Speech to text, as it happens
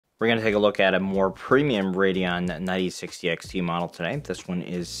We're going to take a look at a more premium Radeon 9060 XT model today. This one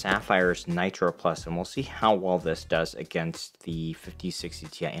is Sapphire's Nitro Plus, and we'll see how well this does against the 5060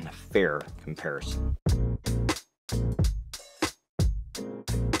 Ti in a fair comparison.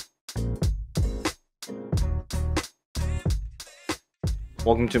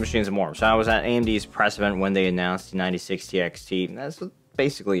 Welcome to Machines and More. So I was at AMD's press event when they announced the 9060 XT. That's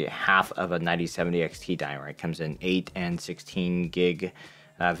basically half of a 9070 XT die, right? It comes in 8 and 16 gig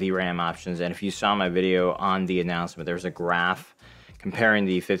VRAM options. And if you saw my video on the announcement, there's a graph comparing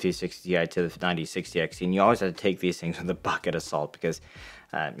the 5060 Ti to the 9060 XT. And you always have to take these things with a bucket of salt because,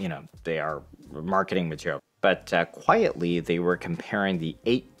 you know, they are marketing material. But quietly, they were comparing the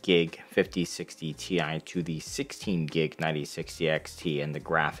 8 gig 5060 Ti to the 16 gig 9060 XT, and the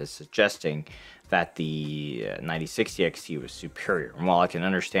graph is suggesting that the 9060 XT was superior. And while I can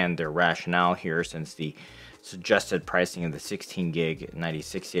understand their rationale here, since the suggested pricing of the 16 gig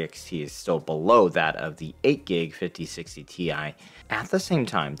 9060 XT is still below that of the 8 gig 5060 Ti, at the same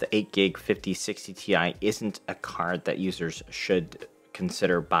time, the 8 gig 5060 Ti isn't a card that users should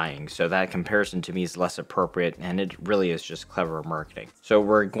consider buying, so that comparison to me is less appropriate, and it really is just clever marketing. So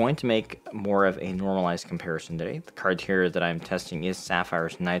we're going to make more of a normalized comparison today. The card here that I'm testing is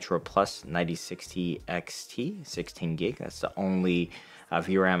Sapphire's Nitro Plus 9060 XT 16 gig. That's the only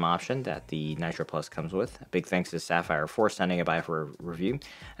VRAM option that the Nitro Plus comes with. A big thanks to Sapphire for sending it by for a review,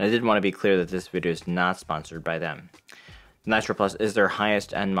 and I did want to be clear that this video is not sponsored by them. The Nitro Plus is their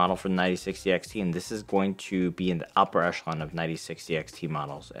highest end model for the 9060 XT, and this is going to be in the upper echelon of 9060 XT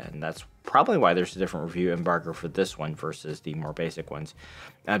models, and that's probably why there's a different review embargo for this one versus the more basic ones.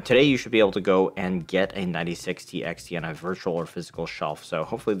 Today you should be able to go and get a 9060 XT on a virtual or physical shelf, so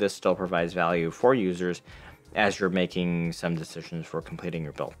hopefully this still provides value for users as you're making some decisions for completing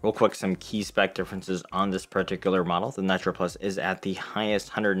your build. Real quick, some key spec differences on this particular model. The Nitro Plus is at the highest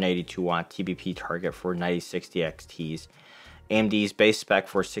 182 watt TBP target for 9060 XTs. AMD's base spec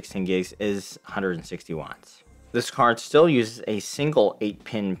for 16 gigs is 160 watts. This card still uses a single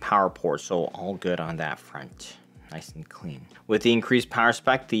 8-pin power port, so all good on that front. Nice and clean. With the increased power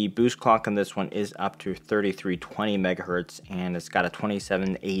spec, the boost clock on this one is up to 3320 megahertz, and it's got a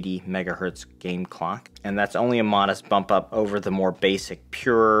 2780 megahertz game clock. And that's only a modest bump up over the more basic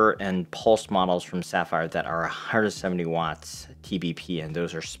pure and pulse models from Sapphire that are 170 watts TBP, and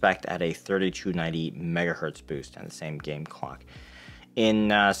those are spec'd at a 3290 megahertz boost and the same game clock. In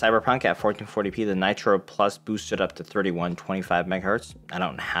Cyberpunk at 1440p, the Nitro Plus boosted up to 3125 megahertz. I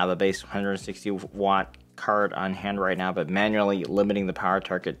don't have a base 160 watt card on hand right now, but manually limiting the power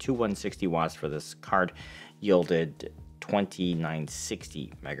target to 160 watts for this card yielded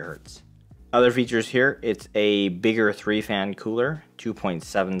 2960 megahertz. Other features here, it's a bigger 3-fan cooler,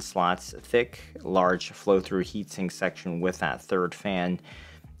 2.7 slots thick, large flow-through heatsink section with that third fan,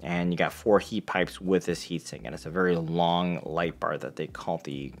 and you got 4 heat pipes with this heatsink, and it's a very long light bar that they call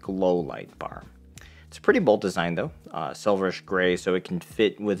the glow light bar. It's a pretty bold design though, silverish gray, so it can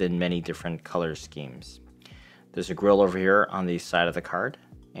fit within many different color schemes. There's a grill over here on the side of the card,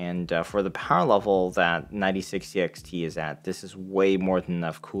 and for the power level that 9060 XT is at, this is way more than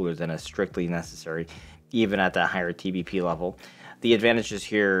enough cooler than is strictly necessary, even at that higher TBP level. The advantages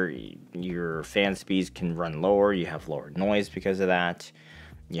here, your fan speeds can run lower, you have lower noise because of that,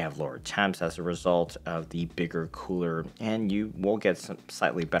 you have lower temps as a result of the bigger cooler, and you will get some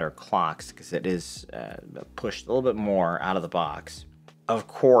slightly better clocks because it is pushed a little bit more out of the box. Of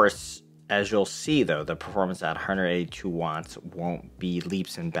course, as you'll see though, the performance at 182 watts won't be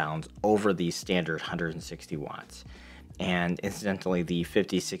leaps and bounds over the standard 160 watts. And incidentally, the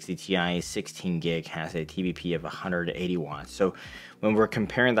 5060 Ti 16 gig has a TBP of 180 watts. So when we're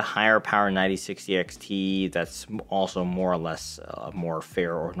comparing the higher power 9060 XT, that's also more or less a more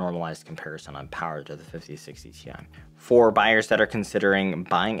fair or normalized comparison on power to the 5060 Ti. For buyers that are considering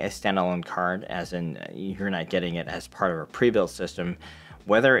buying a standalone card, as in you're not getting it as part of a pre-built system,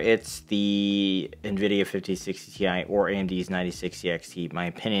 whether it's the NVIDIA 5060 Ti or AMD's 9060 XT, my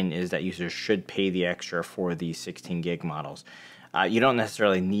opinion is that users should pay the extra for the 16 gig models. You don't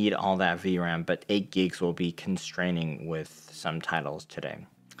necessarily need all that VRAM, but 8 gigs will be constraining with some titles today.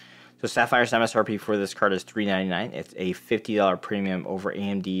 So Sapphire's MSRP for this card is $399. It's a $50 premium over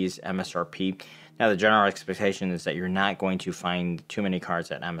AMD's MSRP. Now the general expectation is that you're not going to find too many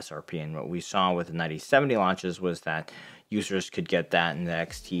cards at MSRP, and what we saw with the 9070 launches was that users could get that in the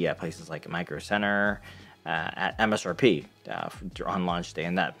XT at places like Micro Center at MSRP on launch day,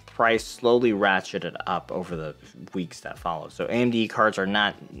 and that price slowly ratcheted up over the weeks that followed. So AMD cards are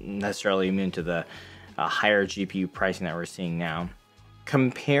not necessarily immune to the higher GPU pricing that we're seeing now.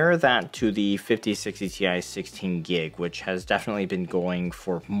 Compare that to the 5060 Ti 16 gig, which has definitely been going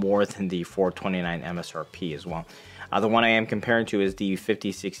for more than the 429 MSRP as well. The one I am comparing to is the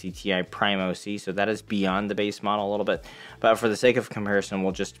 5060 Ti Prime OC, so that is beyond the base model a little bit. But for the sake of comparison,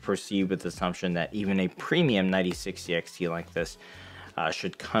 we'll just proceed with the assumption that even a premium 9060 XT like this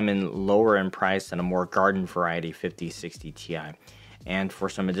should come in lower in price than a more garden variety 5060 Ti. And for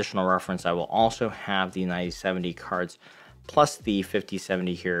some additional reference, I will also have the 9070 cards plus the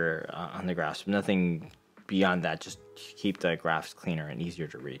 5070 here on the graphs. Nothing beyond that, just keep the graphs cleaner and easier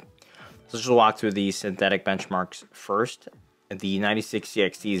to read. So let's just walk through the synthetic benchmarks first. The 9060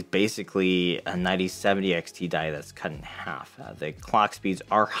 XT is basically a 9070 XT die that's cut in half. The clock speeds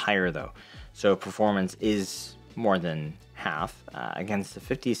are higher though, so performance is more than half. Against the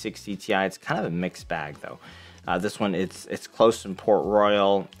 5060 Ti, it's kind of a mixed bag though. This one, it's close in Port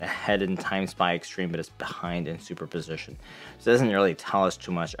Royal, ahead in Time Spy Extreme, but it's behind in Superposition. So it doesn't really tell us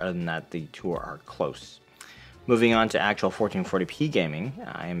too much other than that the two are close. Moving on to actual 1440p gaming,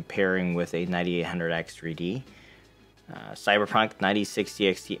 I am pairing with a 9800X 3D. Cyberpunk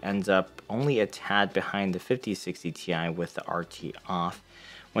 9060 XT ends up only a tad behind the 5060 Ti with the RT off.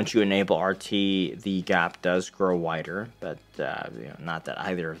 Once you enable RT, the gap does grow wider, but not that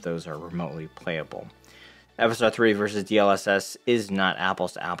either of those are remotely playable. FSR 3 versus DLSS is not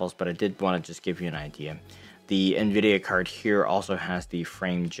apples to apples, but I did want to just give you an idea. The NVIDIA card here also has the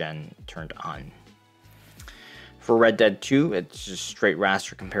frame gen turned on. For Red Dead 2, it's just straight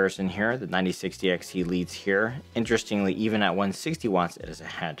raster comparison here. The 9060 XT leads here. Interestingly, even at 160 watts, it is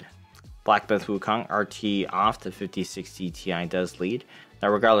ahead. Black Myth Wukong RT off, the 5060 Ti does lead. Now,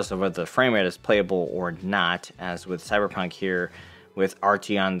 regardless of whether the frame rate is playable or not, as with Cyberpunk here, with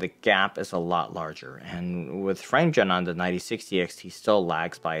RT on, the gap is a lot larger, and with frame gen on, the 9060 XT still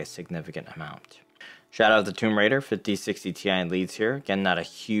lags by a significant amount. Shadow of the Tomb Raider 5060 Ti leads here. Again, not a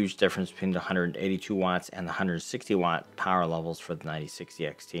huge difference between the 182 watts and the 160 watt power levels for the 9060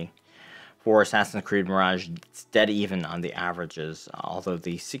 XT. For Assassin's Creed Mirage, it's dead even on the averages, although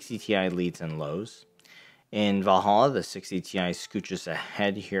the 60 Ti leads in lows. In Valhalla, the 60 Ti scooches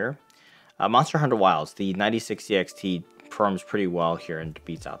ahead here. Monster Hunter Wilds, the 9060 XT performs pretty well here and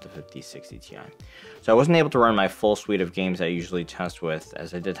beats out the 5060 Ti. So I wasn't able to run my full suite of games I usually test with,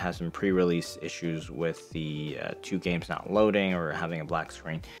 as I did have some pre-release issues with the 2 games not loading or having a black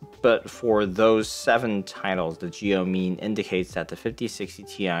screen. But for those 7 titles, the geo mean indicates that the 5060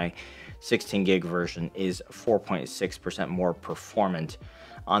 Ti 16 gig version is 4.6% more performant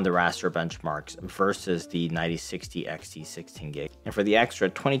on the raster benchmarks versus the 9060 XT 16 gig. And for the extra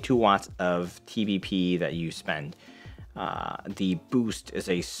 22 watts of TBP that you spend, the boost is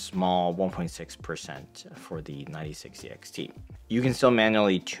a small 1.6% for the 9060 XT. You can still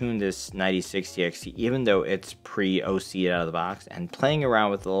manually tune this 9060 XT even though it's pre-OC'd out of the box, and playing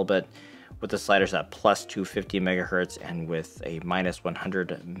around with a little bit with the sliders at plus 250 megahertz and with a minus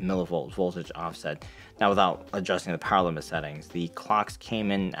 100 millivolt voltage offset. Now, without adjusting the power limit settings, the clocks came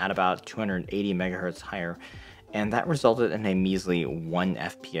in at about 280 megahertz higher, and that resulted in a measly 1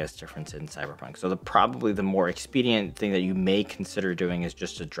 FPS difference in Cyberpunk. So probably the more expedient thing that you may consider doing is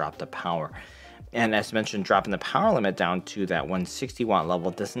just to drop the power. And as mentioned, dropping the power limit down to that 160 watt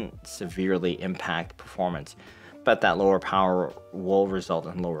level doesn't severely impact performance, but that lower power will result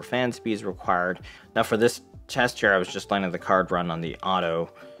in lower fan speeds required. Now for this test here, I was just letting the card run on the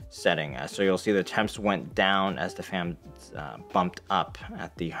auto setting. So you'll see the temps went down as the fan bumped up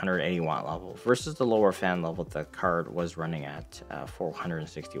at the 180 watt level versus the lower fan level the card was running at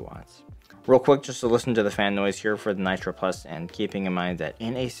 460 watts. Real quick, just to listen to the fan noise here for the Nitro Plus, and keeping in mind that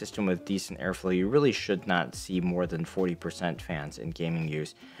in a system with decent airflow, you really should not see more than 40% fans in gaming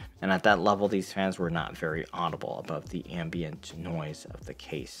use. And at that level, these fans were not very audible above the ambient noise of the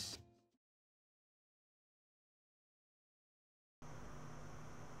case.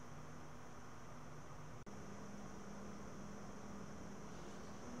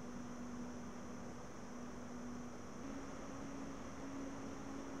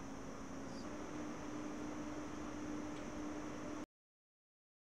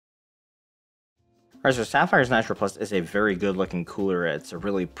 Alright, so Sapphire's Nitro Plus is a very good looking cooler. It's a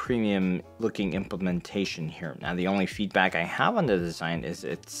really premium looking implementation here. Now the only feedback I have on the design is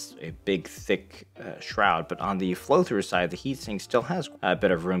it's a big thick shroud, but on the flow through side, the heatsink still has a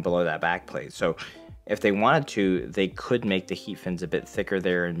bit of room below that backplate. So if they wanted to, they could make the heat fins a bit thicker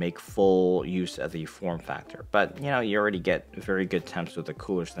there and make full use of the form factor. But you know, you already get very good temps with the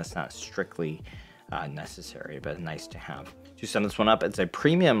cooler, so that's not strictly necessary, but nice to have. To sum this one up, it's a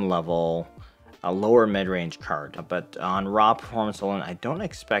premium level, a lower mid-range card, but on raw performance alone, I don't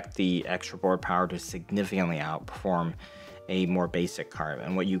expect the extra board power to significantly outperform a more basic card.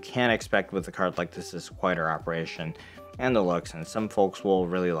 And what you can expect with a card like this is quite our operation and the looks, and some folks will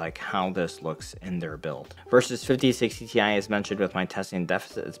really like how this looks in their build. Versus 5060 Ti, as mentioned with my testing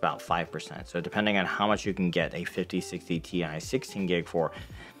deficit, it's about 5%. So depending on how much you can get a 5060 Ti 16 gig for,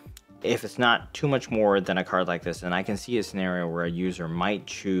 if it's not too much more than a card like this, then I can see a scenario where a user might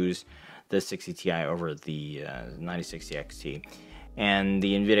choose the 60 Ti over the 9060 XT. And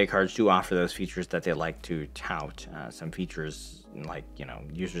the NVIDIA cards do offer those features that they like to tout. Some features like,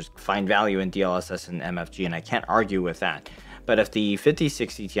 users find value in DLSS and MFG, and I can't argue with that. But if the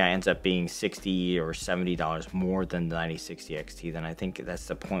 5060 Ti ends up being $60 or $70 more than the 9060 XT, then I think that's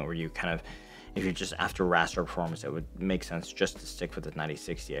the point where you kind of, if you're just after raster performance, it would make sense just to stick with the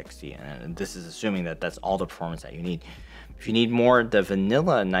 9060 XT. And this is assuming that that's all the performance that you need. If you need more, the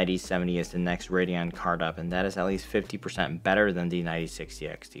vanilla 9070 is the next Radeon card up, and that is at least 50% better than the 9060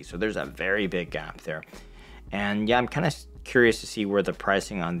 XT. So there's a very big gap there. And yeah, I'm kind of curious to see where the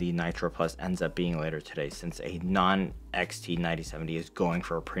pricing on the Nitro Plus ends up being later today, since a non-XT 9070 is going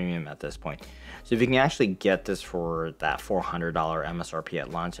for a premium at this point. So if you can actually get this for that $400 MSRP at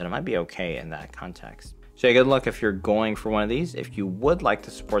launch, then it might be okay in that context. So yeah, good luck if you're going for one of these. If you would like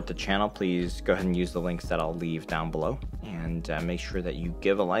to support the channel, please go ahead and use the links that I'll leave down below. And make sure that you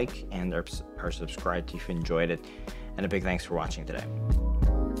give a like and are subscribed if you enjoyed it. And a big thanks for watching today.